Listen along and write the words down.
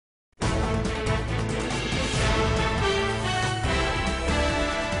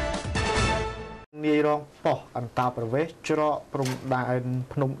នាយរងប៉ោះអន្តរប្រវេសច្រកព្រំដែន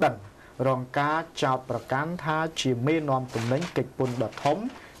ភ្នំដិនរងការចោទប្រកាន់ថាជាមេនាំទំនិញកិច្ចពន្ធដ៏ធំ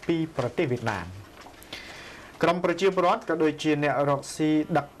ពីប្រទេសវៀតណាមក្រមប្រជាពលរដ្ឋក៏ដូចជាអ្នករកស៊ី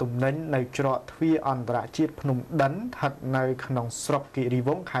ដឹកទំនិញនៅច្រកទ្វារអន្តរជាតិភ្នំដិនស្ថិតនៅក្នុងស្រុកគិរីវ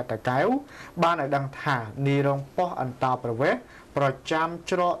ង្សខេត្តតាកែវបានឲ្យដឹងថានាយរងប៉ោះអន្តរប្រវេសប្រចាំ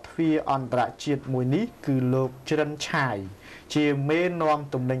ច្រកទ្វារអន្តរជាតិមួយនេះគឺលោកជ្រិនឆាយជាមេនាំ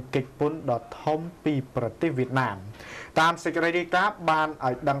ទំនិញកិច្ចពន្ធដ៏ធំពីប្រទេសវៀតណាមតាមសេចក្តីរាយការណ៍បាន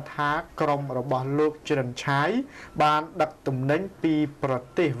ឲ្យដឹងថាក្រុមរបស់លោកជ្រិនឆាយបានដឹកទំនិញពីប្រ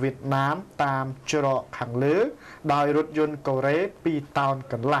ទេសវៀតណាមតាមច្រកខាងលើដោយរថយន្តកូរ៉េ2តោន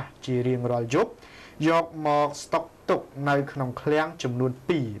កន្លះជារៀងរាល់យប់យកមកស្តុកទុកនៅក្នុងឃ្លាំងចំនួន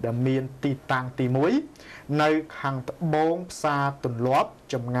2ដែលមានទីតាំងទី1នៅខាងត្បូងផ្សារទន្លាប់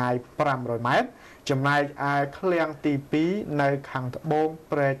ចម្ងាយ500ម៉ែត្រចំណែកឯឃ្លាំងទី2នៅខាងត្បូង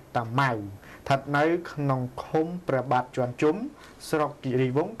ព្រែកតាម៉ៅស្ថិតនៅក្នុងឃុំព្រះបាទជាន់ជុំស្រុកគិរី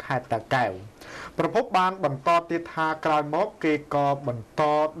វង្សខេត្តតាកែវប្រពន្ធបានបន្តទៀតថាក្រោយមកគេក៏បន្ត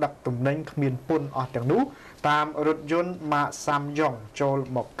ដឹកទំនិញគ្មានពន្ធអស់ទាំងនោះតាមរថយន្តម៉ាកសាំយ៉ុងចូល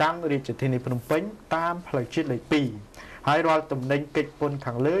មកកាន់រាជធានីភ្នំពេញតាមផ្លូវជាតិលេខ2ហើយរាល់ទំនិញកិច្ចពន្ធ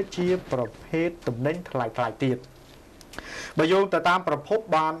ខាងលើជាប្រភេទទំនិញថ្លៃៗទៀតបើយោងទៅតាមប្រភព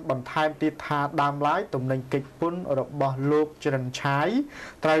បានបន្ថែមទៀតថាដើមឡើយទំនិញកិច្ចពន្ធរបស់លោកជ្រិនឆាយ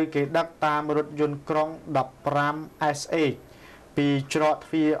ត្រូវគេដឹកតាមរថយន្តក្រុង15 SH ពីច្រក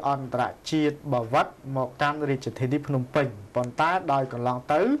ទ្វារអន្តរជាតិបាវិតមកកាន់រាជធានីភ្នំពេញប៉ុន្តែដោយកន្លង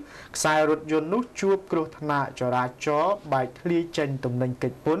ទៅខ្សែរថយន្តនោះជួបគ្រោះថ្នាក់ចរាចរណ៍បែកធ្លាយចេញទំនិញកិ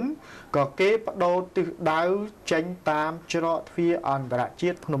ច្ចពន្ធក៏គេបដូរទិសដៅចេញតាមច្រកទ្វារអន្តរជា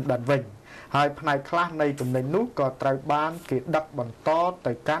តិភ្នំដិនវិញហើយផ្នែកខ្លះនៃទំនិញនោះក៏ត្រូវបានគេដឹកបន្ត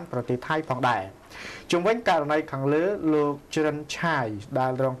ទៅកាន់ប្រទេសថៃផងដែរជុំវិញករណីខាងលើលោកជ្រិនឆាយដែ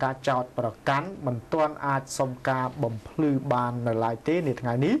លរងការចោទប្រកាន់មិនទាន់អាចសុំការបំភ្លឺបាននៅឡើយទេនាថ្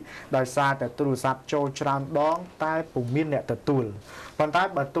ងៃនេះដោយសារតែទូរស័ព្ទចូលច្រើនដងតែពុំមានអ្នកទទួលប៉ុន្តែ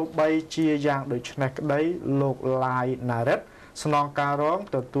បើទោះបីជាយ៉ាងដូចនេះក្តីលោកឡាយណារិតស្នងការរង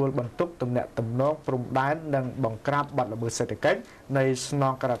ទទួលបន្ទុកទំនាក់ទំនងព្រំដែននិងបង្ក្រាបបទល្មើសសេដ្ឋកិច្ចនៃស្ន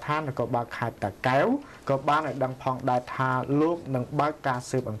ងការដ្ឋាននគរបាលខេត្តតាកែវក៏បានឲ្យដឹងផងដែរថាលោកនឹងបើកការ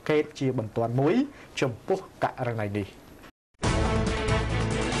ស៊ើបអង្កេតជាបន្ទាន់មួយចំពោះករណីនេះ